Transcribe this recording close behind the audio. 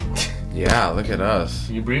Yeah, look at us.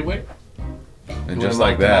 You breathe weight? And just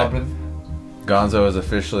like that, Gonzo has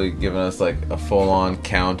officially given us like a full-on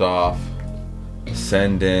count off.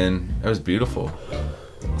 Send in. It was beautiful.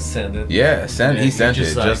 Send it. Yeah, he sent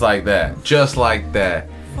it just like that. Just like that.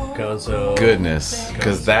 Gonzo. Goodness.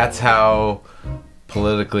 Because that's how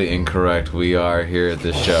politically incorrect we are here at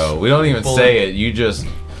this show. We don't even say it. You just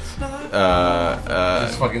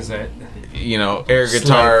fucking say it. You know, air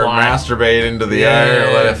guitar, masturbate into the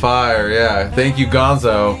air, let it fire. Yeah. Thank you,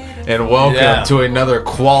 Gonzo, and welcome to another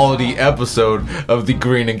quality episode of the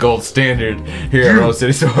Green and Gold Standard here at Rose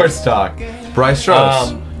City Sports Talk. Bryce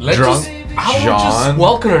Strauss, Drunk John.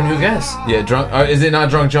 Welcome our new guest. Yeah, Drunk. Is it not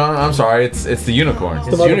Drunk John? I'm sorry. It's the unicorn. It's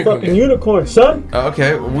the motherfucking unicorn, son.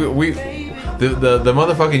 Okay, the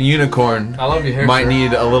motherfucking unicorn. I love your hair. Might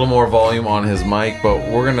need a little more volume on his mic, but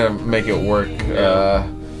we're gonna make it work.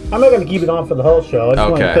 I'm not going to keep it on for the whole show. I just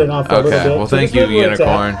want to put it on for a little bit. Well, thank you,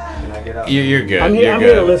 Unicorn. You're good. I'm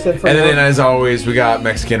here to listen for And then, as always, we got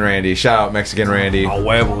Mexican Randy. Shout out Mexican Randy. A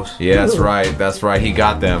huevos. Yeah, that's right. He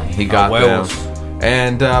got them. them.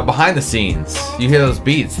 And behind the scenes, you hear those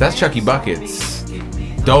beats. That's Chucky Buckets.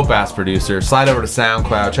 Dope-ass producer. Slide over to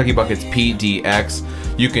SoundCloud. Chucky Buckets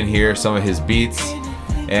PDX. You can hear some of his beats.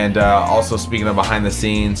 And also, speaking of behind the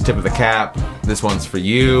scenes, tip of the cap. This one's for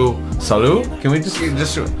you. Salud. Can we just right.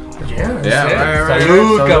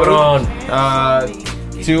 Salud, cabrón.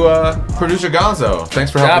 To producer Gonzo.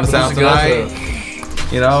 Thanks for helping us out tonight.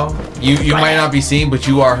 Gonzo. You know, you might not be seen, but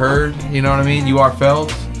you are heard. You know what I mean? You are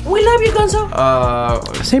felt. We love you,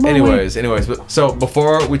 Gonzo. Anyways, so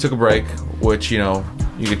before we took a break, which, you know,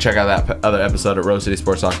 you can check out that other episode at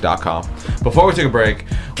RoseCitySportsTalk.com. Before we took a break,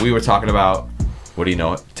 we were talking about, what do you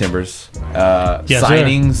know it? Timbers,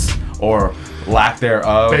 signings or lack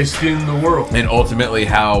thereof, best in the world, and ultimately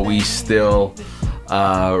how we still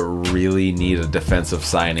really need a defensive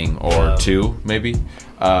signing or two, maybe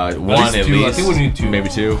one at least. I think we need two, maybe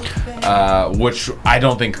two, which I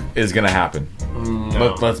don't think is gonna happen.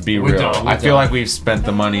 No, let's be real. I feel like we've spent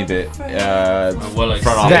the money that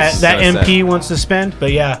front office that MP wants to spend,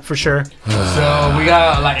 but yeah, for sure. So we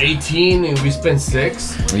got like 18 and we spent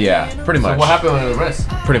 6. Yeah, pretty much. So what happened with the rest?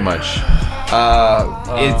 Pretty much.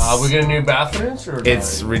 Are we getting new bathrooms? Or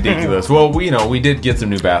it's ridiculous. Well, we did get some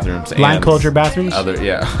new bathrooms. Line culture bathrooms? Wait.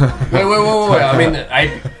 I mean,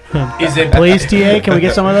 is it... Please, TA, can we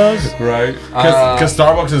get some of those? Right. Because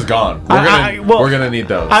Starbucks is gone. We're gonna need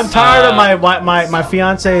those. I'm tired of my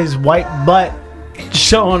fiance's white butt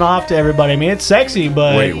showing off to everybody. I mean, it's sexy,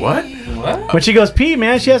 but... Wait, what? When she goes pee,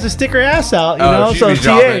 man, she has to stick her ass out, you know? So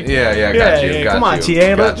TA... Yeah, got you. Come on,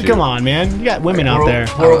 TA. Come on, man. You got women out there.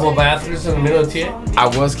 Horrible bathrooms in the middle of TA? I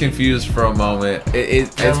was confused for a moment.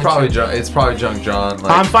 It's probably Drunk John.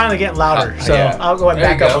 Like, I'm finally getting louder, so I'll go and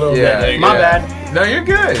back up a little bit. My bad. No, you're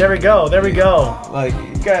good. There we go. Like,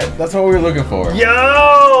 that's what we were looking for. Yo!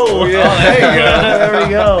 Oh, yeah. There you go. There we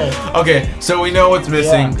go. Okay, so we know what's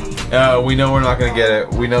missing. We know we're not going to get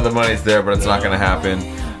it. We know the money's there, but it's not going to happen.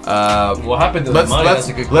 What happened to the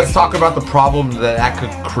money? Let's talk about the problem that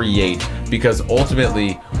could create, because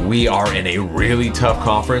ultimately we are in a really tough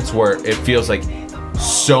conference where it feels like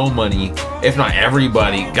so many, if not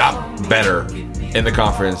everybody, got better in the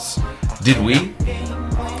conference. Did we?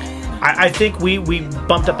 I think we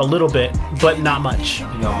bumped up a little bit, but not much.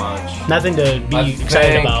 Nothing to be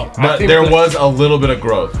excited about. But there was a little bit of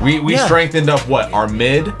growth. We strengthened up our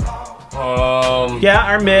mid. Our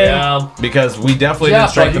mid. Yeah. Because we definitely didn't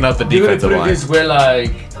strengthen up the defensive line. This way,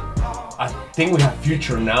 like, I think we have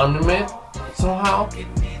future now in the mid somehow.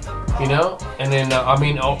 You know, and then our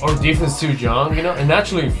defense too young. You know, and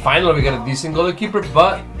naturally, finally we got a decent goalkeeper,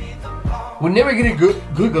 but we never get a good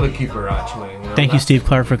goalkeeper actually. You know? Thank you, Steve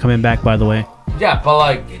Clark, for coming back. By the way. Yeah, but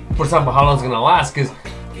like, for example, how long it's gonna last? Because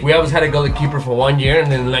we always had a goalkeeper for 1 year,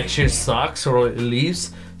 and then next year sucks or it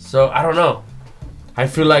leaves. So I don't know. I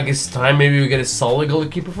feel like it's time maybe we get a solid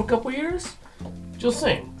goalkeeper for a couple years. Just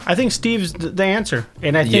saying. I think Steve's the answer,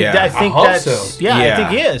 and I think I hope so. I think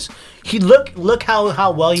he is. He look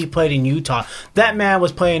how well he played in Utah. That man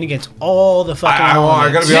was playing against all the fucking. I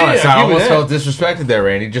gotta be honest. I almost felt disrespected there,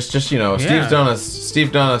 Randy. Just Steve's done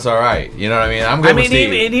us all right. You know what I mean? I'm good with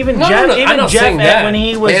Steve. Even Jeff when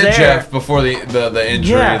he was there. Jeff before the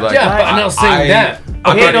injury. But I'm not saying that.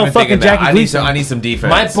 I'm not even thinking that. I need some defense.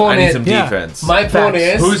 My point I need some defense. My point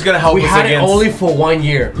is, who's gonna help us against? We had it only for 1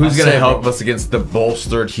 year. Who's gonna help us against the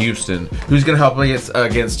bolstered Houston? Who's gonna help us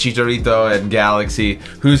against Chicharito and Galaxy?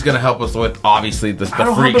 Who's gonna help us with obviously the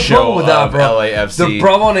freak show of LAFC? The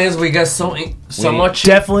problem is we got so much.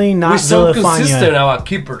 Definitely not. We're so consistent about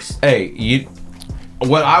keepers. Hey,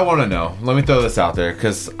 what I want to know, let me throw this out there,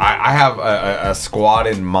 because I have a squad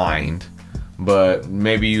in mind, but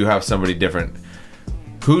maybe you have somebody different.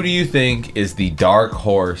 Who do you think is the dark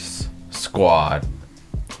horse squad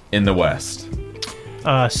in the West?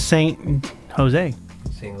 San Jose.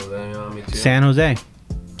 Me too. San Jose.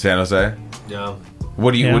 San Jose? Yeah.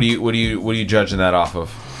 What are you judging that off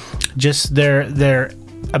of? Just their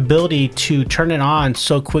ability to turn it on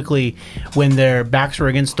so quickly when their backs were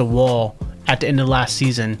against the wall at the end of last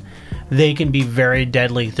season. They can be very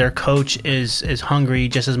deadly. Their coach is hungry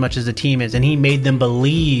just as much as the team is, and he made them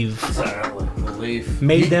believe.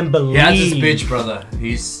 Made them believe. Yeah, it's his bitch, brother.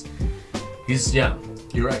 He's yeah.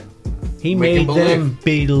 You're right. He made them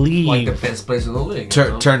believe. Like the best place in the league.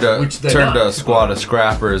 Turned a squad of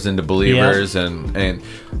scrappers into believers, and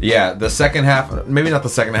yeah, the second half, maybe not the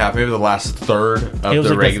second half, maybe the last third of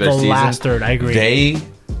the regular season. Last third, I agree. They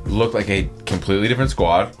looked like a completely different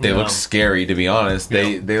squad. They looked scary, to be honest.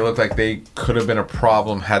 They looked like they could have been a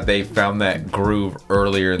problem had they found that groove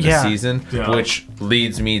earlier in the season, which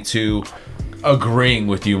leads me to agreeing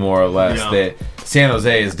with you more or less that San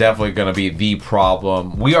Jose is definitely going to be the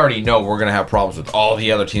problem. We already know we're going to have problems with all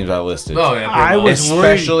the other teams I listed. Oh, yeah, I was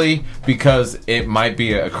especially because it might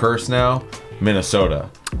be a curse now. Minnesota.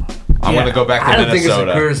 I'm going to go back to Minnesota. I don't think it's a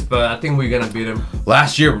curse, but I think we're going to beat them.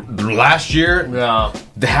 Last year,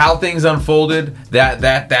 how things unfolded,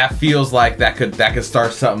 that feels like that could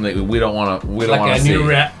start something that we don't want to see.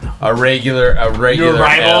 A regular new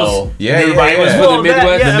rivals. New rivals for the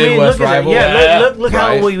Midwest. The Midwest rivals. Look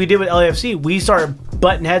how we did with LAFC. We started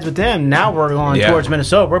butting heads with them. Now we're going towards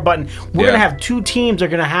Minnesota. We're going to have two teams that are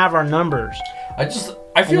going to have our numbers.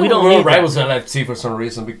 I feel we don't need rivals at LAFC for some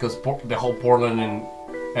reason, because the whole Portland and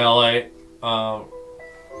LA,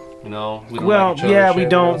 we don't we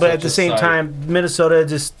don't. But at the same time, Minnesota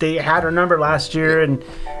they had our number last year, and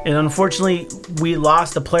unfortunately, we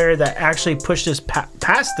lost a player that actually pushed us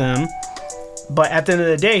past them. But at the end of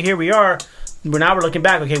the day, here we are. We're looking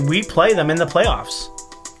back. Okay, we play them in the playoffs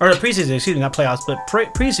or the preseason. Excuse me, not playoffs, but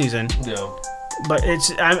preseason. Yeah. But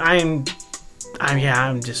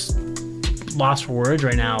I'm just lost for words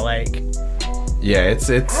right now. Like. Yeah, it's.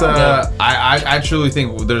 I truly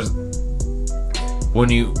think there's when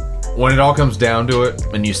it all comes down to it,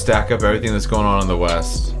 and you stack up everything that's going on in the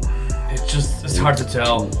West. It's hard to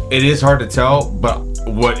tell. It is hard to tell, but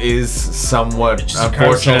what is somewhat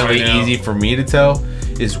unfortunately easy for me to tell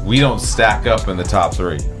is we don't stack up in the top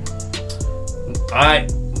three. I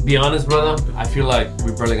be honest, brother. I feel like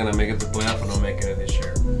we're probably gonna make it to playoff and not making it this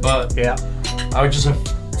year. But I would just have.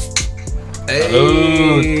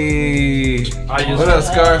 Hey, what up,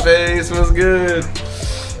 Scarface? What's good?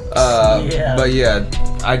 But yeah,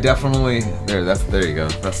 I definitely there you go.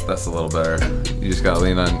 That's a little better. You just gotta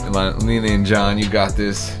lean in, John. You got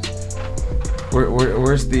this.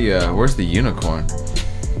 Where's the unicorn?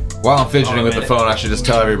 While I'm fidgeting with the phone, I should just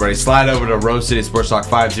tell everybody, slide over to Rose City Sports Talk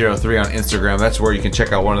 503 on Instagram. That's where you can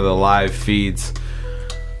check out one of the live feeds.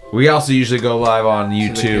 We also usually go live on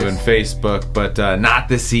YouTube and Facebook, but not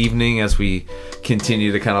this evening, as we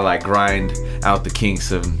continue to kind of like grind out the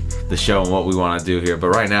kinks of the show and what we want to do here. But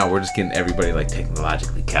right now, we're just getting everybody like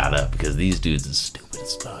technologically caught up because these dudes are stupid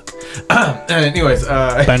as fuck. Anyways,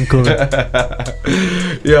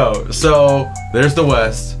 yo, so there's the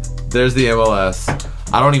West, there's the MLS.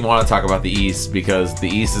 I don't even want to talk about the East because the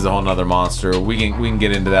East is a whole nother monster. We can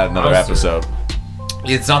get into that in another episode.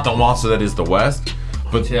 It's not the monster that is the West.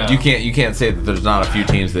 But you can't say that there's not a few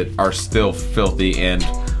teams that are still filthy and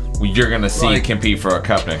you're gonna see compete for a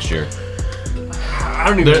cup next year. I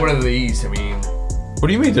don't even know the East. I mean, what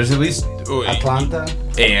do you mean? There's at least Atlanta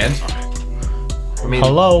and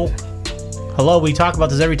hello. We talk about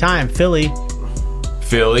this every time. Philly.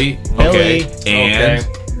 Okay, and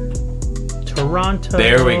Toronto.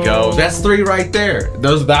 There we go. That's three right there.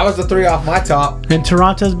 That was the three off my top. And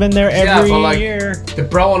Toronto's been there every year. The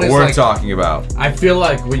problem is we're talking about. I feel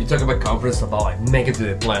like when you talk about conference, about like making it to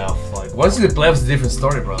the playoff. Like once the playoffs, is a different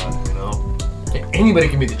story, brother. You know, anybody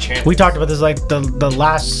can be the champ. We talked about this like the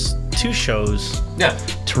last two shows. Yeah.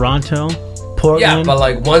 Toronto, Portland. Yeah, but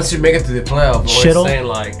like once you make it to the playoff, we're saying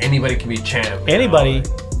like anybody can be champ. Anybody.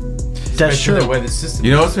 That's true. The way the system.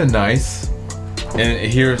 You know what's been nice?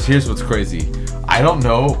 And here's what's crazy. I don't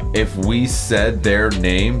know if we said their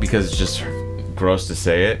name because it's just gross to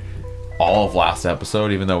say it. All of last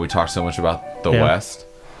episode, even though we talked so much about the West,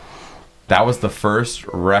 that was the first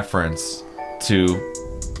reference to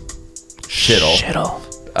Shittle.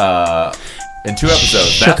 In 2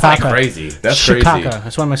 episodes. That's like crazy. That's Shikaka. crazy.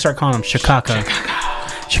 That's why I'm gonna start calling him Shikaka.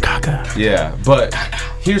 Chicago. Yeah, but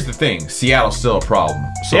here's the thing: Seattle's still a problem.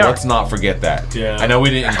 So Yeah. let's not forget that. Yeah. I know we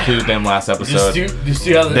didn't include them last episode. You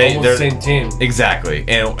see how they're almost the same team. Exactly,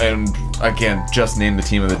 and again, just named the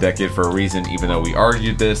team of the decade for a reason. Even though we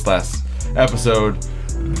argued this last episode,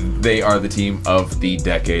 they are the team of the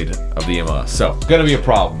decade of the MLS. So gonna be a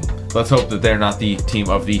problem. Let's hope that they're not the team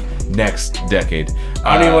of the next decade.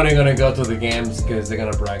 I don't even want to gonna go to the games because they're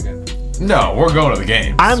gonna brag it. No, we're going to the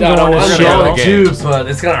games. I'm Yeah, going no, to I'm shit. going shit. too, but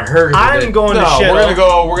it's gonna hurt. I'm going to No, shit. we're gonna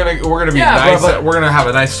go. We're gonna be Yeah, nice. but- We're gonna have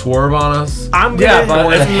a nice swerve on us. I'm Yeah, gonna but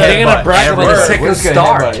We're gonna they're gonna headbutt brag about the everywhere. second We're just gonna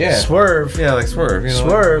star. headbutt, Yeah, swerve. yeah, like swerve. You know,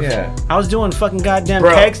 Swerve. Yeah. I was doing fucking goddamn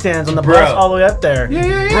Bro. keg stands on the Bro. bus all the way up there.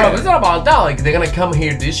 Yeah. Bro, it's not about that. Like they're gonna come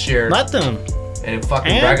here this year Let them. and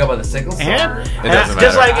fucking And- brag about the second star. And It doesn't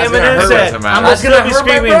just matter. like That's gonna Eminem hurt. said, Doesn't matter. I'm That's just gonna gonna be hurt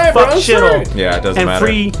my screaming pride, bro. fuck I'm shittle sorry. Yeah, it doesn't and matter.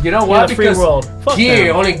 free. You know what? The free Because world. Fuck here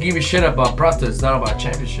them. only give a shit about protests, not about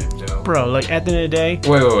championship, though. Bro, like at the end of the day,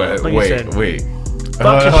 Like you said. wait.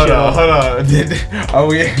 Fuck your Hold shit. on. Are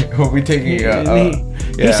we taking?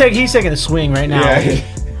 he's taking a swing right now. Yeah.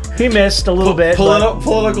 He missed a little bit. but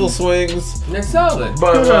Political swings, Next outlet.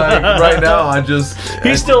 but like right now,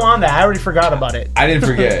 he's still on that. I already forgot about it. I didn't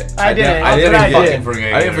forget. I didn't. I didn't But I forget. did.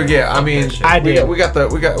 forget. I didn't forget. I mean, I did. We got.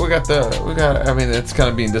 I mean, it's kind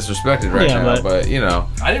of being disrespected right Yeah, now, but you know.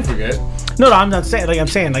 I didn't forget. No, I'm not saying.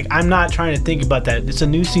 Like I'm not trying to think about that. It's a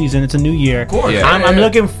new season. It's a new year. Of course. Yeah. I'm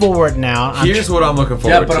looking forward now. Here's what I'm looking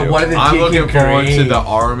forward but to. what did I'm they looking take in forward to Korea? the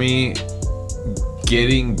Army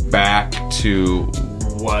getting back to.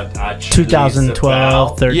 What actually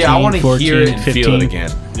 2012, 13, Yeah, I want to 14, hear it and 15. feel it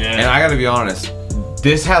again. Yeah. And I got to be honest,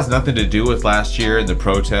 this has nothing to do with last year and the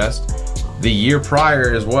protest. The year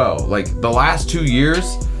prior as well. Like the last 2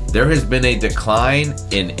 years, there has been a decline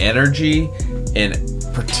in energy and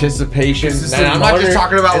participation. And I'm not just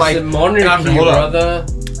talking about like. monarchy, and hold up. brother.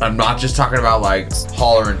 I'm not just talking about like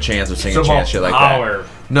hollering chants or singing It's about chants, shit like power. that.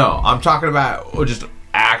 No, I'm talking about just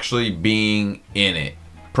actually being in it,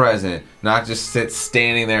 present, not just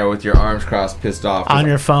standing there with your arms crossed, pissed off. 'Cause On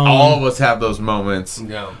your phone. All of us have those moments.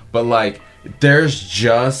 Yeah. But like, there's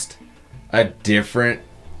just a different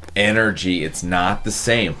energy. It's not the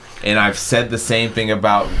same. And I've said the same thing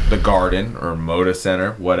about the Garden or Moda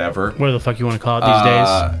Center, whatever. What the fuck you want to call it these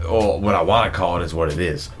days? Well, what I want to call it is what it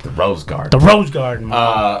is: the Rose Garden. The Rose Garden.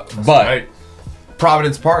 But Right.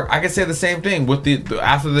 Providence Park, I could say the same thing with the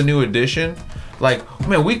after the new addition. Like,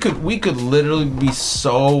 man, we could literally be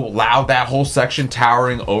so loud, that whole section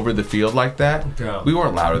towering over the field like that. Yeah. We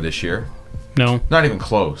weren't louder this year, no. not even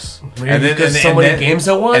close. Maybe because so many games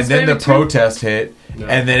at once, and then maybe the too? protest hit, Yeah.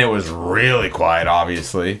 and then it was really quiet.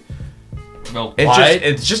 Obviously, No,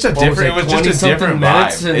 it's just a What was different. it, It was just a 20-something different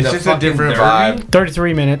minutes vibe. in It's the just a fucking different derby? vibe.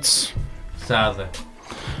 33 minutes. Sadly.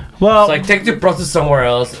 Well, It's like take the protest somewhere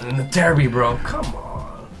else and the derby, bro. Come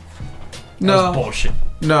on. That's bullshit.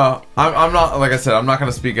 No, I'm not. Like I said, I'm not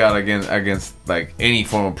going to speak out against like any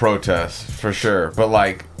form of protest for sure. But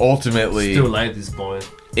like ultimately, Still like this point.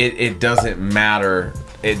 it doesn't matter.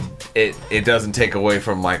 It doesn't take away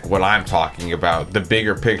from like what I'm talking about. The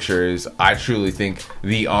bigger picture is I truly think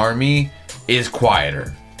the Army is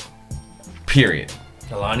quieter. Period.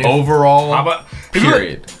 Alani? Overall, How about-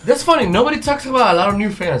 period. That's funny. Nobody talks about a lot of new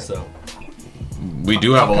fans though. We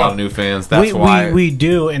do have a lot of new fans. That's we, why. we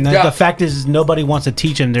do, and Yeah. the fact is nobody wants to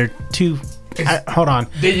teach them. They're too. Hold on.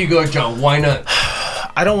 There you go, John. Why not?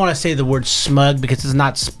 I don't want to say the word smug because it's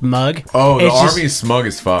not smug. oh, the It's just- Army is smug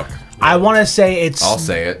as fuck. I want to say it's. I'll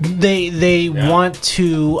say it. They want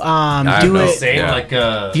to have do no it. say. Same Yeah. like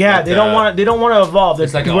Yeah, like they don't want to. They don't want to evolve.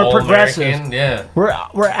 It's like we're progressive. American, yeah.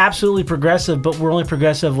 We're absolutely progressive, but we're only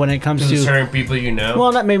progressive when it comes To to. certain people, you know.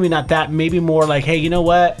 Well, not that. Maybe more like, hey, you know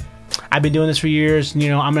what? I've been doing this for years. You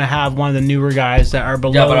know, I'm gonna have one of the newer guys that are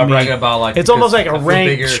below yeah, but I'm me. bragging about like It's almost like a I feel rank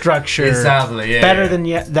bigger. structure. Exactly. Yeah. Better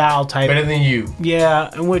yeah. than thou type. better than you. Yeah,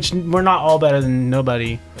 in which we're not all better than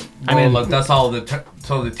nobody. I mean, look, that's how the Drunk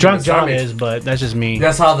Team John Army is, but that's just me.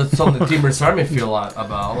 That's how the Team Army feel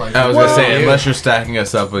about. Like, I was Well, gonna say, yeah. unless you're stacking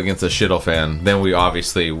us up against a shittle fan, then we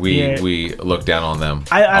obviously Yeah. we look down on them.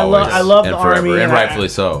 I always love and the forever, Army. and rightfully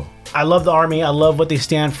so. I love the Army. I love what they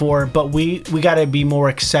stand for, but we got to be more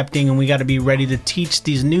accepting, and we got to be ready to teach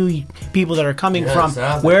these new people that are coming Yeah, from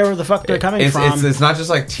exactly. wherever the fuck they're coming from. It's not just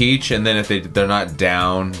like teach, and then if they're not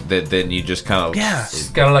down, then you just kind of Yeah. it's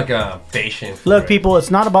kind of like a patient. for Look, it. people, it's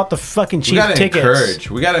not about the fucking We cheap gotta tickets. encourage.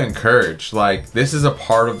 We gotta encourage. Like, this is a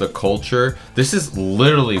part of the culture. This is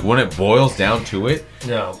literally when it boils down to it.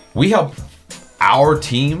 No. We help our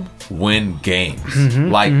team win games. Mm-hmm,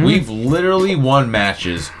 Like we've literally won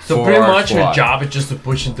matches. So for pretty our much your squad. job is just to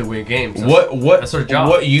push them to win games. That's our job.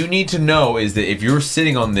 What you need to know is that if you're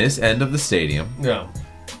sitting on this end of the stadium, No.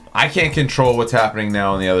 I can't control what's happening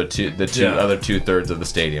now in the other other 2/3 of the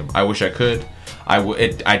stadium. I wish I could.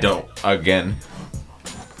 I don't. Again,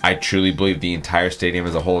 I truly believe the entire stadium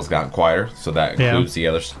as a whole has gotten quieter, so that includes the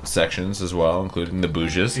other sections as well, including the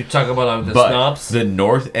bouges. You talk about the snobs. The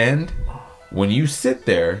north end, when you sit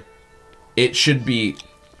there, it should be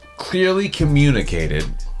clearly communicated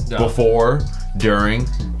before, during,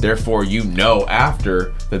 therefore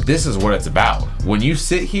after that this is what it's about. When you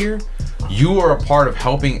sit here, you are a part of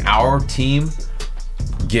helping our team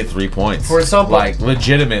get 3 points. For example, like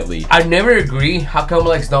legitimately. I never agree. How come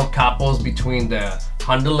like no capos between the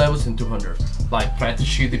 100 levels and 200? Like try to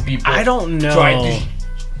shoot the people. I don't know.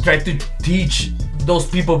 Try to teach those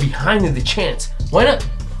people behind it the chance. Why not?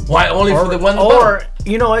 Why only for the one? Or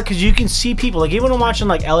you know what? Because you can see people like even when I'm watching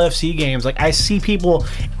like LFC games, like I see people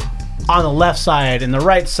on the left side and the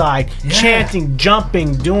right side chanting,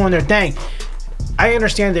 jumping, doing their thing. I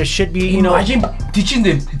understand there should be, Imagine teaching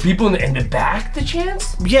the people in the back the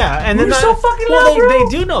chants? Yeah, and then we're so fucking loud, bro.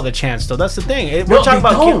 They do know the chants, though. That's the thing. We're talking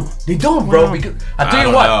about they don't, bro. Well, Because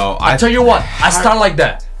I tell you what. I start like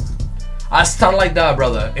that.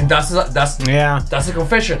 Brother, and that's a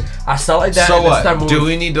confession. I start like that. So and what? Start moving. Do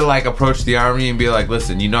we need to like approach the army and be like,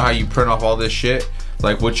 listen, you know how you print off all this shit?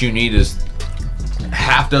 Like, what you need is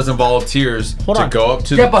half dozen volunteers to go up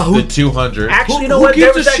to the 200. Actually, you know what?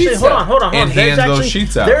 There was actually hold on. And hand those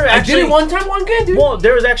sheets out. I did it one game, dude. Well,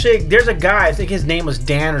 there's a guy. I think his name was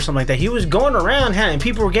Dan or something like that. He was going around, and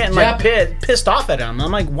people were getting like pissed off at him.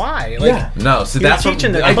 I'm like, why? Like, no. So that's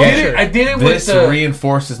teaching the culture. I did it with. This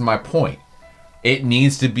reinforces my point. It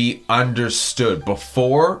needs to be understood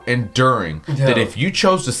before and during that if you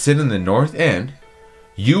chose to sit in the north end,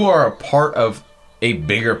 you are a part of a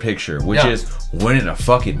bigger picture, which is winning a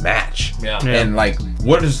fucking match. And like,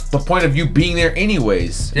 what is the point of you being there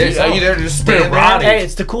anyways? Are you there to just stand there? Hey,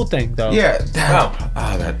 it's the cool thing, though. Yeah.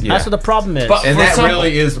 That's what the problem is. And that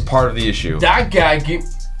really is part of the issue. That guy,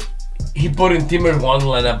 he put in Timber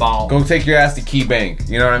Wonderland about go take your ass to Key Bank.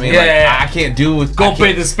 You know what I mean? I can't do with go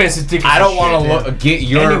pay the expensive tickets. I don't want to get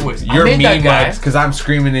your mean mugs because I'm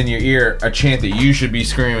screaming in your ear a chant that you should be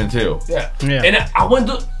screaming too. Yeah. And I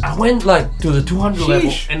went like to the 200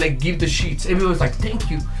 level and they give the sheets. Everybody was like,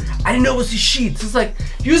 "Thank you." I didn't know it was the sheets. It's like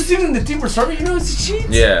you sitting in the Timber Summit, you know it's the sheets.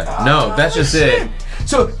 Yeah. No, that's just it.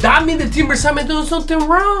 So that means the Timber Summit doing something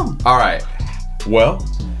wrong. All right. Well.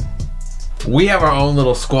 We have our own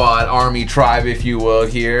little squad, army tribe, if you will,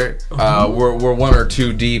 here. We're one or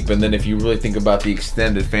two deep, and then if you really think about the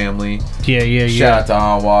extended family, shout out to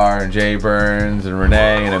Anwar and Jay Burns and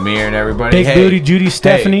Renee and Amir and everybody. Big Booty Judy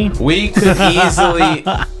Stephanie. We could easily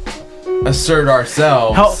assert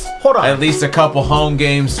ourselves. Hold on. At least a couple home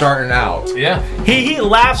games starting out. Yeah. He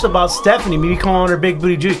laughs about Stephanie, maybe calling her Big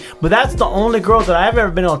Booty Judy, but that's the only girl that I've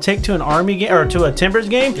ever been able to take to an Army game or to a Timbers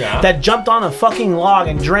game that jumped on a fucking log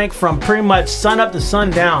and drank from pretty much sun up to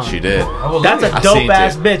sundown. She did. That's a dope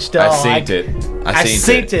ass bitch, though. I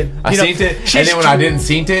seen it. And then when I didn't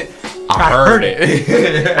seen it, I heard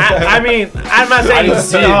it. I mean, I'm not saying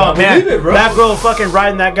man, that girl fucking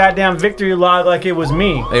riding that goddamn victory log like it was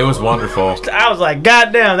me. It was wonderful. I was like,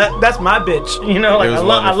 goddamn, that's my bitch. You know, like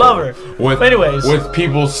I love her. But anyways, with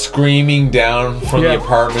people screaming down from the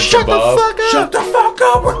apartments above. Shut the fuck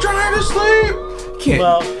up! We're trying to sleep.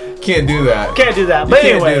 Can't do that. Can't do that. But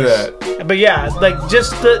anyways, but yeah, like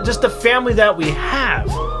just the family that we have.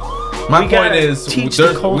 My point is,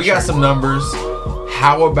 we got some numbers.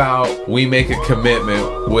 How about we make a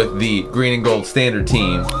commitment with the Green and Gold Standard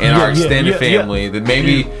team and our extended family that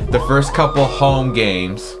maybe the first couple home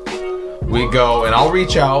games we go and I'll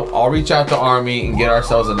reach out to Army and get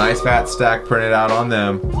ourselves a nice fat stack printed out on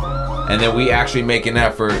them, and then we actually make an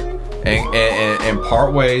effort and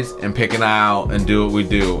part ways and pick an aisle and do what we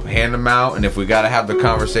do, hand them out, and if we got to have the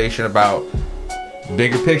conversation about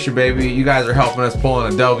bigger picture, baby, you guys are helping us pull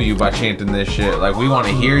in a W by chanting this shit. Like, we want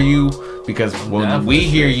to hear you because when we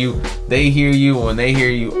hear you, they hear you. When they hear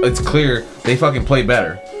you, it's clear they fucking play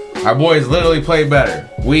better. Our boys literally play better.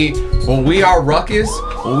 When we are ruckus,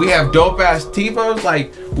 when we have dope ass tifos,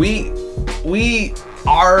 like we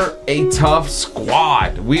are a tough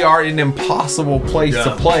squad. We are an impossible place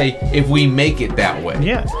to play if we make it that way.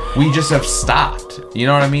 Yeah. We just have stopped. You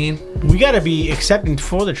know what I mean? We got to be accepting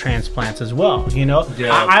for the transplants as well, you know?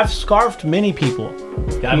 Yeah. I've scarfed many people.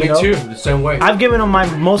 Yeah, me too, the same way. I've given them my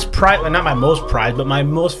most pride, not my most pride, but my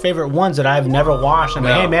most favorite ones that I've never washed. I'm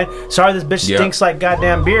like, hey man, sorry this bitch stinks like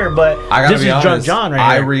goddamn beer, but this is Drunk John right here.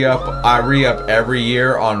 I re-up every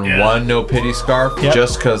year on one No Pity scarf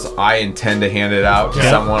just because I intend to hand it out to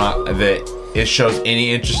someone that it shows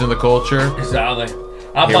any interest in the culture. Exactly.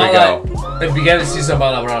 I Here we bought go. like, if you get to see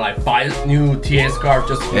somebody like buy new TA scarf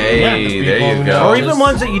just for Hey, the there people, you know, go. Or just- even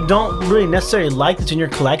ones that you don't really necessarily like that's in your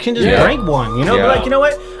collection, just Yeah. bring one. You know, Yeah. be like, you know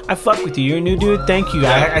what? I fuck with you. You're a new dude. Thank you.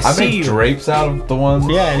 I see make you. drapes out of the ones.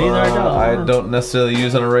 Yeah, neither I don't. I don't necessarily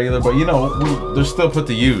use on a regular, but you know, they're still put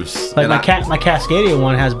to use. Like And my Cascadia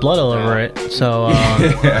one has blood all over it. So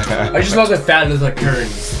I just love the fat little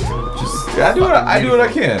curtains. Just I do what I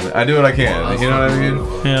can. I do what I can. You know what I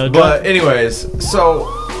mean? Yeah, But anyways, so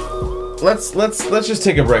let's just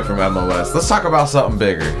take a break from MLS. Let's talk about something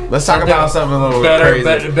bigger. Let's talk about something a little bit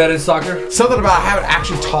crazy. better soccer. Something about I haven't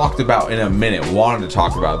actually talked about in a minute. Wanted to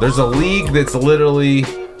talk about. There's a league that's literally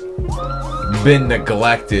been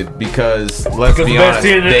neglected because let's be honest,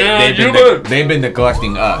 they've been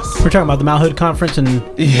neglecting us. we're talking about the Mount Hood Conference and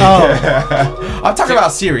I'm talking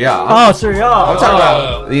about Serie A. oh, sorry, I'm talking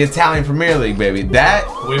about the Italian Premier League, baby. That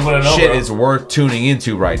We want to know. shit bro. is worth tuning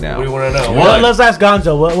into right now. We want to know. One. Let's ask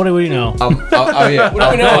Gonzo. What do we know? Oh yeah. What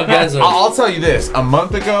do we know, guys? I'll tell you this. A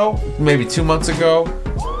month ago, maybe 2 months ago,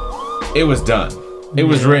 it was done. It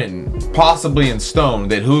was written, possibly in stone,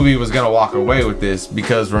 that Juve was going to walk away with this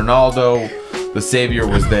because Ronaldo, the savior,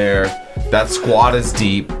 was there. That squad is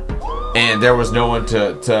deep, and there was no one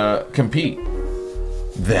to compete.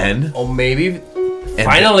 Then, Or maybe and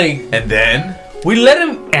finally and then, we let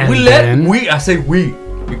him. And I say we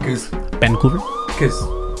because Vancouver.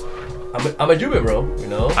 I'm a Juve, bro. You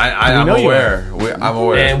know. I'm know you aware. I'm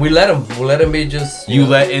aware. And we let him. We let him be just. You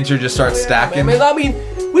let Inter just start stacking. I mean,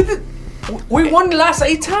 we won the last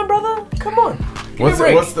 8 times, brother. Come on. Give me a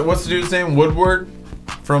break. What's the dude's name? Woodward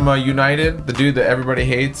from United, the dude that everybody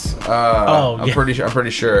hates. I'm yeah. pretty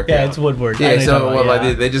sure. Yeah, it's Woodward. I know Yeah, you're so talking about, like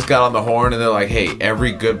yeah. they just got on the horn and they're like, "Hey,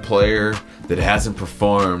 every good player that hasn't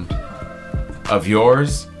performed of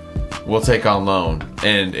yours, we'll take on loan,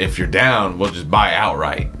 and if you're down, we'll just buy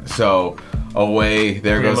outright." So away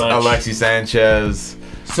there Pretty goes much. Alexis Sanchez.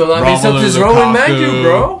 So that means Romelu something's wrong with Lukaku. Manu,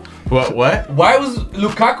 bro. What, Why was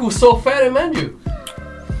Lukaku so fat in Manu?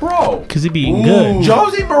 bro? Because he'd be eating good.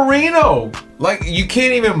 Jose Marino. Like, you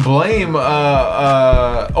can't even blame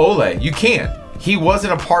Ole. You can't. He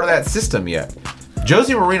wasn't a part of that system yet.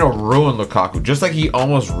 Jose Marino ruined Lukaku, just like he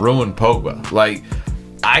almost ruined Pogba. Like,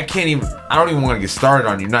 I don't even want to get started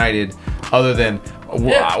on United, other than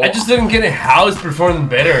Yeah, I just didn't get it. How is performing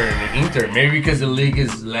better in Inter? Maybe because the league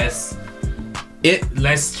is less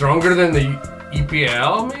stronger than the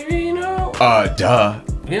EPL. Maybe, you know. Duh.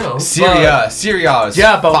 You know. Serie A is far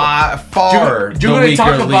you're the gonna weaker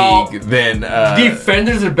talk about league than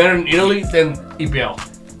defenders are better in Italy than EPL.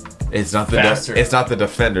 It's not the faster. it's not the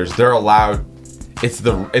defenders. They're allowed. It's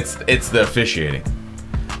the officiating.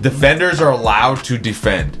 Defenders are allowed to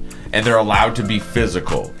defend, and they're allowed to be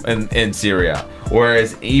physical in Serie A.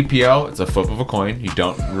 Whereas EPL, it's a flip of a coin. You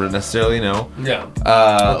don't necessarily know. Yeah.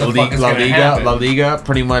 What the fuck is La gonna Liga, happen? La Liga,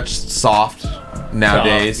 pretty much soft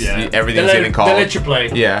nowadays. Yeah. Everything's They getting called. let you play.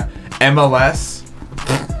 Yeah. MLS,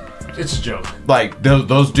 It's a joke. like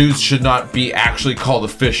those dudes should not be actually called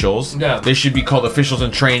officials. Yeah. They should be called officials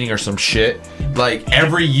in training or some shit. Like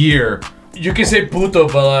every year. You can say puto,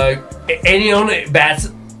 but like any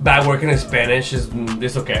bad work in Spanish is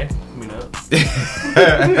okay. You know. You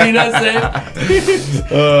know what I'm saying?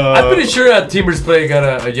 I'm pretty sure that Timbers player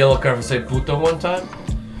got a yellow card for saying puto one time.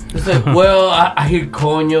 It's like, well, I hear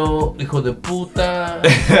coño, hijo de puta.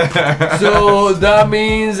 So that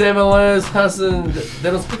means MLS hasn't.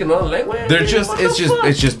 They don't speak another language. They're just What the fuck?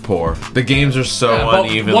 it's just poor. The games are so Yeah, but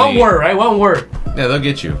unevenly. one word, right? One word. Yeah, they'll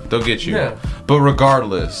get you. Yeah. But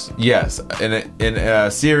regardless, yes,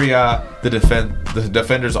 in Serie A, the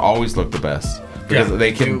defenders always look the best because Yeah.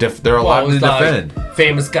 they can. They're allowed to it's like defend.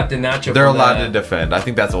 Famous Catenaccio. They're from allowed the- to defend. I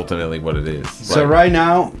think that's ultimately what it is. So right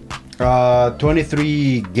now,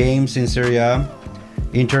 23 games in Serie A.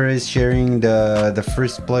 Inter is sharing the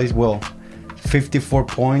first place. Well, 54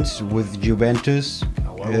 points with Juventus.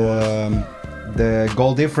 The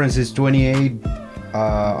goal difference is 28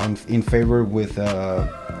 in favor with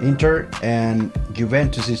Inter, and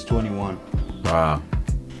Juventus is 21. Wow,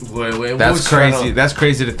 Wait, that's who's crazy. trying to- That's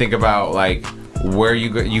crazy to think about. Like where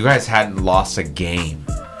you guys hadn't lost a game,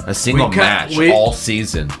 a single match all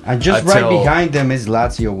season. And just right until- behind them is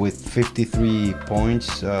Lazio with 53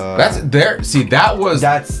 points. That's there. See,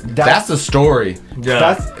 that's the story. Yeah.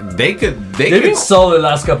 That's They could. They've been solid the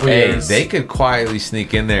last couple Hey, years. they could quietly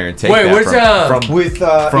sneak in there and take Wait, that where's from with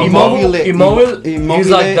From Immobile. Immobile? He's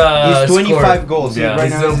like the he's 25 scorer. goals. Yeah, Right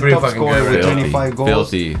he's now doing he's the pretty top fucking scorer good. with filthy, 25 goals.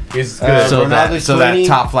 filthy. He's good. So Ronaldo's that 20.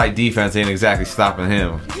 top flight defense ain't exactly stopping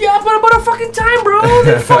him. Yeah, but about a fucking time, bro.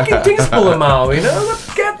 The fucking things pull him out, you know?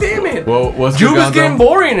 God damn it. Well, what's Juve is getting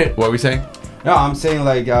boring. What are we saying? No, I'm saying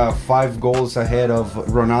like 5 goals ahead of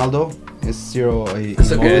Ronaldo. It's 0.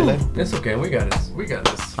 It's okay. It's okay. We got this. We got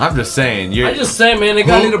this. I'm just saying. I just say, man, it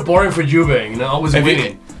got a little boring for Juve. You know, always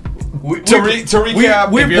winning. To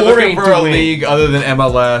recap, if you're looking for a league other than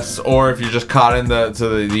MLS, or if you're just caught in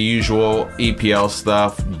the usual EPL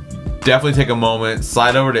stuff, definitely take a moment,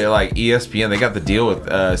 slide over to like ESPN. They got the deal with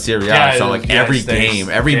Serie A, so like every game,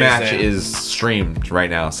 every match is streamed right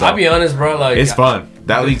now. So I'll be honest, bro, like it's fun.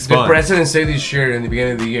 That league's fun. The president said this year in the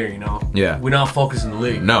beginning of the year, you know. Yeah. We're not focused on the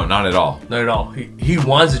league. No, not at all. Not at all. He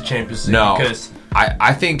wants the Champions League because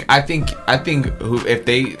I think if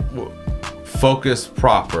they focus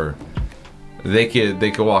proper, they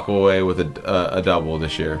could walk away with a double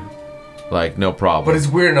this year. Like, no problem. But it's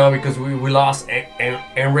weird now because we lost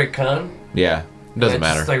Emre Can. Yeah. It doesn't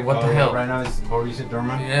matter. It's like, what the hell? Right now it's Borussia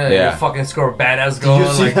Dortmund. Yeah. You fucking score a badass goal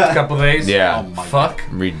in like a couple days. Yeah. Oh, fuck.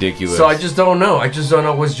 Ridiculous. So I just don't know.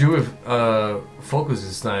 What's Juve focus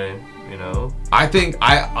this time, you know?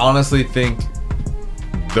 I honestly think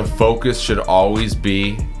the focus should always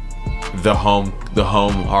be the home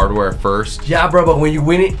hardware first. Yeah, bro, but when you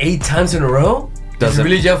win it 8 times in a row, does it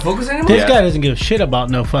really just focus anymore? This guy doesn't give a shit about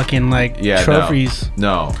no fucking trophies.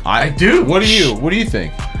 No. I do. What do you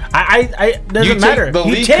think? I doesn't matter. The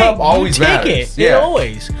League Cup always matters. It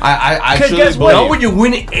always. I Because truly guess believe. Not when you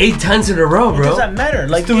win it 8 times in a row, bro. It doesn't matter.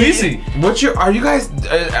 Like, it's too easy. Are you guys?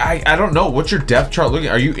 I don't know. What's your depth chart looking?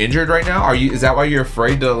 Are you injured right now? Is that why you're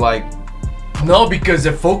afraid to like? No, because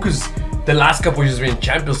the focus the last couple years been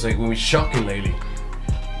Champions League when we shocking lately,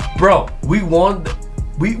 bro. We won.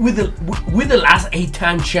 We the last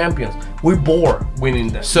 8-time champions. We're bored winning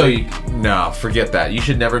that. So no, forget that. You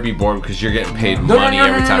should never be bored because you're getting paid money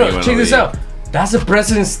every time you win. Check this out. That's the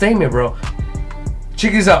president's statement, bro.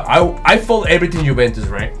 Check this out. I follow everything Juventus,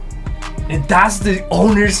 right? And that's the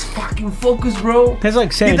owner's fucking focus, bro. It's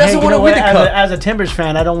like saying, he doesn't want to win the cup. As a Timbers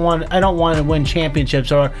fan, I don't want to win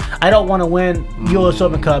championships, or I don't want to win US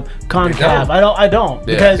Open Cup, CONCACAF. I don't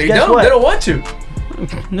because guess what? They don't want to.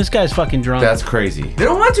 This guy's fucking drunk. That's crazy. They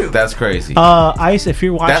don't want to. That's crazy. Ice, if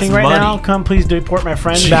you're watching right now, come please deport my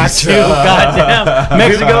friend back to goddamn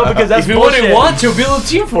Mexico because that's bullshit. If you want to build a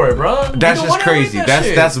team for it, bro. That's just crazy.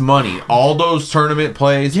 That's money. All those tournament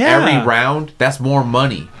plays, every round, that's more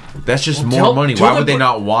money. That's just more money. Why would they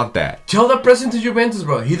not want that? Tell the president to Juventus,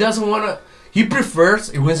 bro. He doesn't want to. He prefers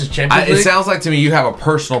he wins the Champions League. It sounds like to me you have a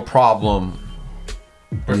personal problem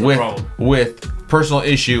with personal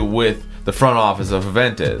issue with the front office of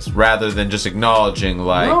Juventus rather than just acknowledging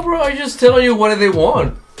like. No, bro. I'm just telling you what they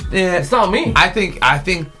want. Yeah, it's not me. I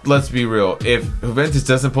think. Let's be real. If Juventus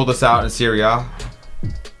doesn't pull this out in Serie A,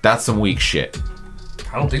 that's some weak shit.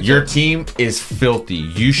 I don't think your team is filthy.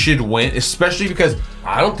 You should win, especially because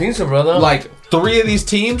I don't think so, brother. Like 3 of these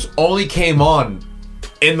teams only came on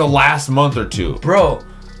in the last month or two, bro.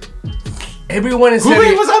 Everyone is Juve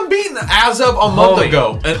was unbeaten as of a month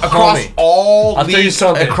ago, and across all leagues,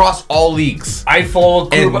 across all leagues. I follow,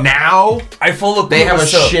 and now they have a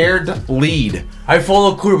shared lead. I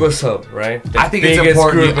follow Curva Sub, right? I think it's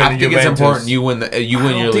important. I think it's important you win your league.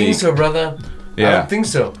 I don't think so, brother. Yeah. I don't think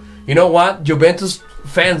so. You know what? Juventus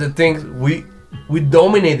fans that think we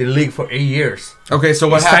dominated the league for 8 years. Okay, so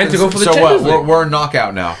what happens? Time to go for the Champions League. We're a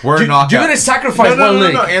knockout now. We're a knockout. You're gonna sacrifice one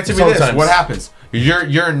league. No. Answer me this. What happens?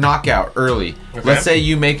 You're a knockout early. Okay. Let's say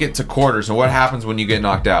you make it to quarters, and what happens when you get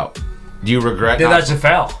knocked out? Do you regret? Then that's a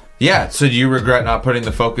foul. Yeah. So do you regret not putting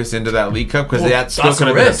the focus into that League Cup because that still could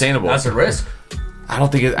have been attainable? That's a risk. I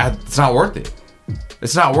don't think it's not worth it.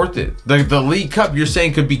 It's not worth it. The League Cup you're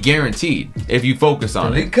saying could be guaranteed if you focus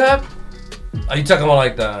on the League Cup. Are you talking about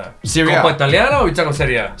like the Serie A Coppa Italiana, or are you talking about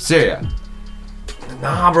Serie A? Serie A.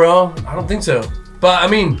 Nah, bro. I don't think so. But I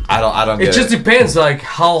mean, I don't. It just depends, like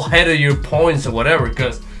how ahead of your points or whatever.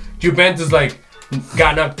 Because Juventus like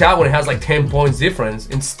got knocked out when it has like 10 points difference,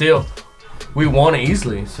 and still we won it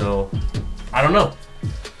easily. So I don't know.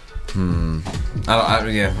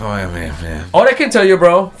 Yeah. All I can tell you,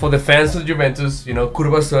 bro, for the fans of Juventus, you know,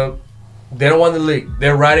 Curva Sub, they don't want the league.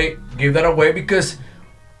 They're ready to give that away because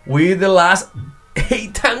we the last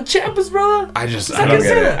 8-time champions, brother. I don't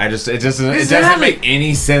get it. It doesn't make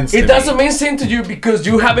any sense. It doesn't make sense to you because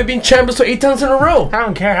you haven't been champions for 8 times in a row. I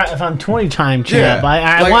don't care if I'm 20-time champ. Yeah.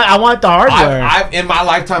 I want the hardware. I've in my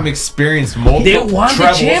lifetime experienced multiple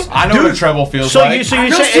trebles. Champ? I know what a treble feels like. I've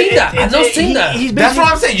not seen that. That's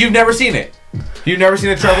what I'm saying. You've never seen it. You've never seen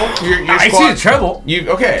a treble. I see a treble.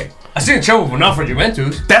 I seen a treble, but not for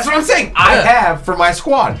Juventus. That's what I'm saying. I have for my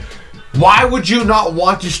squad. Why would you not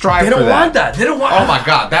want to strive for that? They don't want that. They don't want Oh my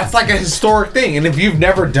God. That's like a historic thing. And if you've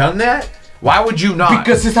never done that, why would you not?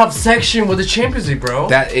 Because it's obsession with the Champions League, bro.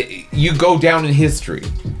 You go down in history.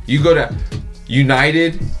 You go to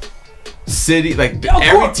United, City, like Yeah, of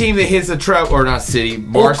every course. team that hits a treble, or not City,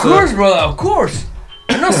 Of Barca. course, brother. Of course.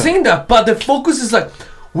 I'm not saying that, but the focus is like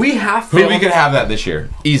we have. Hoovy could have that this year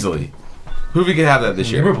easily. Hoovy could have that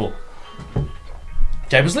this year. Liverpool.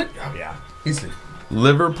 Champions League? Oh, yeah, easily.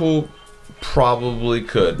 Liverpool probably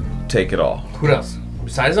could take it all. Who else?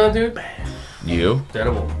 Besides that, dude? You?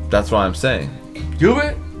 Terrible. That's what I'm saying.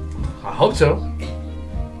 Juve? I hope so.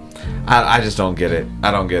 I just don't get it.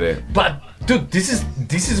 I don't get it. But dude, this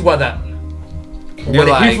is what that. You're what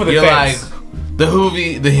I hear like for the you're fans. like the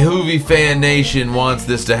Hoovy fan nation wants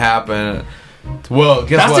this to happen. Well,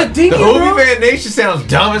 guess That's what? the thing, the bro. Hoovy fan nation sounds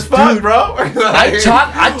dumb as fuck, Dude, bro.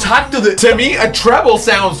 I talked to the. To me, a treble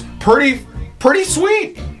sounds pretty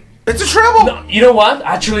sweet. It's a treble. No, you know what?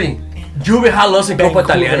 Actually, Juve had lost in Copa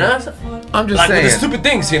Vancouver. Italiana. I'm just Like with saying. the stupid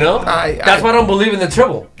things, you know. That's I- why I don't believe in the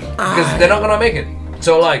treble because they're not gonna make it.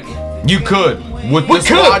 So like, You could with We the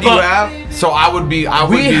squad could, you but- have. So I would be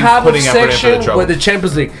we have a putting effort in for the section treble. with the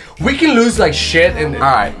Champions League. We can lose like shit and all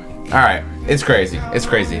right. It's crazy.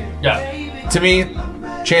 yeah. To me,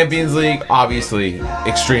 Champions League obviously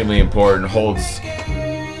extremely important. Holds,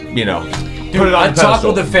 put it on I the talked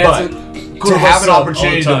pedestal. with the fans. But to have an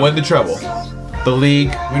opportunity to win the treble, the league,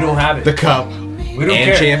 we don't have it. the cup, we don't and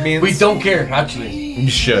care. champions. We don't care actually. You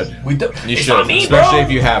should. We don't. You It's should, not me, especially bro.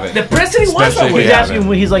 if you haven't. The president wants Especially that if way. you He's haven't. asking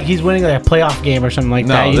when he's winning like a playoff game or something like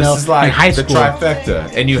that. No, You this know, is like in high the school.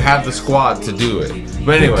 trifecta, and you have the squad to do it.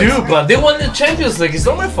 But anyway, Dude, but they won the Champions League. It's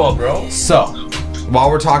not my fault, bro. so while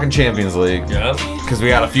we're talking Champions League, Yeah. because we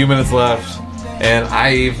got a few minutes left, and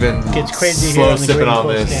I've been Gets crazy slow here on the sipping Green on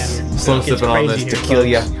Coast this, Standard. slow Gets sipping on this crazy here,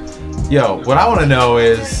 tequila. folks. Yo, what I want to know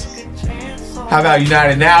is, how about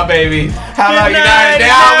United now, baby? How about United United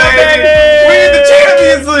now, now, baby? baby! We in the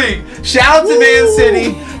Champions League. Shout out to Man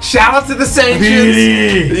City. Shout out to the Sanctions.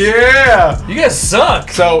 Really? Yeah. You guys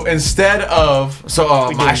suck. So instead of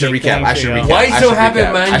I should big recap. things I should here, recap. yo. Why you I so should happy,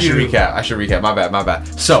 recap. man, I should you? recap. My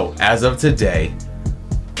bad. So as of today,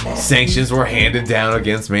 sanctions were handed down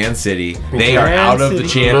against Man City. They are Man out of the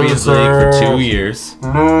City. Champions League for 2 years.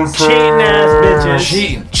 Cheating ass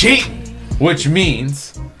bitches. Cheating. Which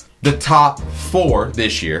means the top 4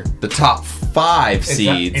 this year, the top 5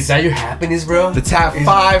 seeds, Is that your happiness, bro? the top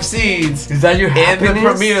 5 seeds Is that your in happiness? the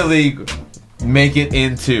Premier League make it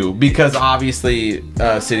into, because obviously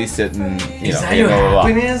City's sitting, Is that your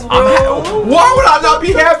happiness, bro? Why would I not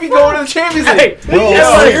be happy going to the Champions League? Hey, Bro,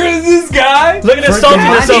 Where is this guy? look at the For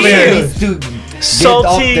saltiness the over United here. needs to get up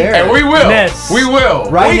Salty. there. And we will. Ness. We will.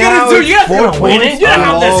 Right What you now, gonna do? You it's have 4 to win it. points You don't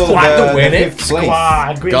have the below squad to the win it. fifth place.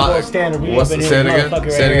 Squad, Green God, Gold Standard. We what's up in the- here, say it again?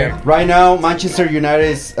 motherfucker, Say it right again. here. Right now, Manchester United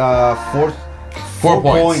is 4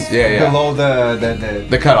 points. Yeah. below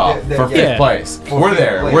the cutoff for 5th yeah. place. For We're fifth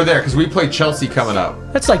there. place. We're there because we play Chelsea coming up.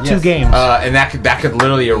 That's like 2 Yes. games. And that could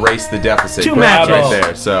literally erase the deficit. 2 right matches.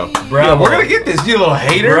 there. So Bravo. we're gonna get this, you little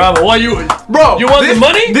hater. Bravo. What you? Bro, You want this, the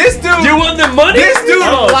money? This dude. You want the money? This dude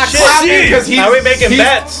Oh, like shit. clapping because he's. Are we making he's,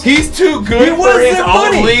 bets? He's too good He wants for his the own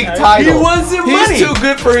money. league He title. wants the money. He's too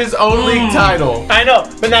good for his own league title. I know,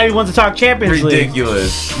 but now he wants to talk Champions League.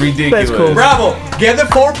 Ridiculous. Ridiculous. That's cool. Bravo. Get the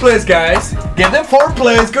 4th place, guys. Get the 4th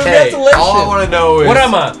place. Hey, Congratulations. all I want to know is, What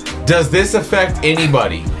am I? does this affect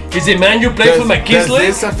anybody? Is it Man you play for Does McKinsley?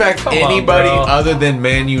 this affect Come on, anybody bro. other than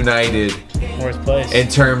Man United Worst place. in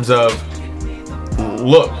terms of,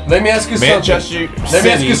 look, Let me ask you Manchester something. Let me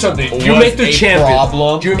ask you City something. You was made the a champions.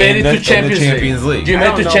 problem You made in it the- to in the Champions League. You I made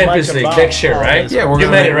don't the know Champions much League about next year, all right? this. Yeah, we're You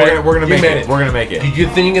gonna made make, it, right? we're gonna You make made it. We're gonna make it. Do you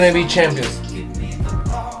think you're gonna be champions?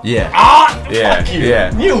 Yeah. Ah, Yeah, fuck you.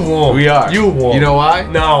 yeah. You won. We are. You won. You know why?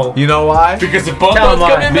 No. You know why? Because the Tell Pogba's him why.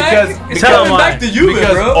 coming back. Because- It's because- coming back to you,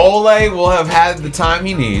 because bro. Ole will have had the time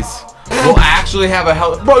he needs. We'll actually have a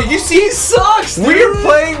hell. Bro, you see, He sucks. Dude. we're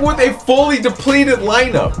playing with a fully depleted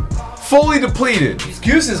lineup. Fully depleted.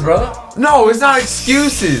 Excuses, brother. No, it's not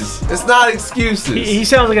excuses. It's not excuses. He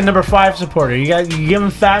sounds like a number 5 supporter. You give him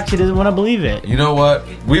facts, he doesn't want to believe it. You know what?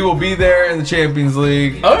 We will be there in the Champions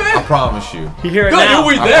League. Oh, yeah. I promise you. You hear it No, now. you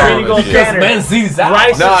were I there promise Gold you. because Standard. Man City's out.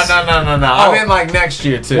 Rice- No. I Oh. meant like next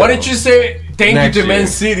year too. Why didn't you say thank Next you to year. Man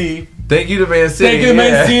City? Thank you to Man City. Thank you to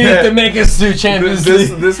Man yeah. City to make us to Champions This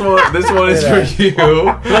League. this one is for you.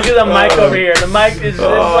 Look at the mic over here. The mic is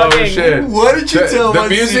Oh fucking. shit! What did you tell the Man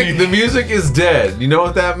music? City? The music is dead. You know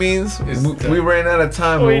what that means? We ran out of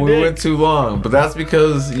time. We and we did. went too long. But that's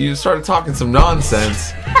because you started talking some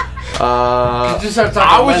nonsense. You just started talking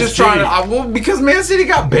I about was Man just trying City. to. Because Man City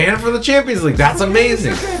got banned from the Champions League. That's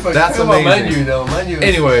amazing. That's Come on, amazing. Man U, though. Man U.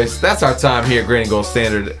 Anyways, that's our time here at Green and Gold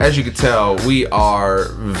Standard. As you can tell, we are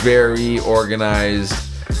very organized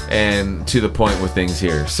and to the point with things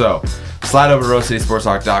here. So slide over to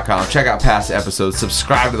RoseCitySportsTalk.com. Check out past episodes.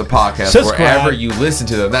 Subscribe to the podcast wherever you listen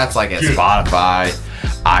to them. That's like at Spotify,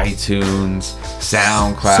 iTunes,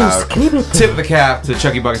 SoundCloud. Tip of the cap to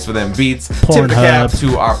Chucky Buckets for them beats. Tip of the cap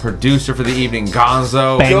to our producer for the evening,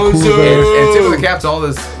 Gonzo. And tip of the cap to all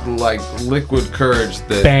this like liquid courage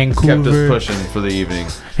that kept us pushing for the evening.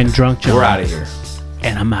 And Drunk John. We're out of here.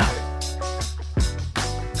 And I'm out.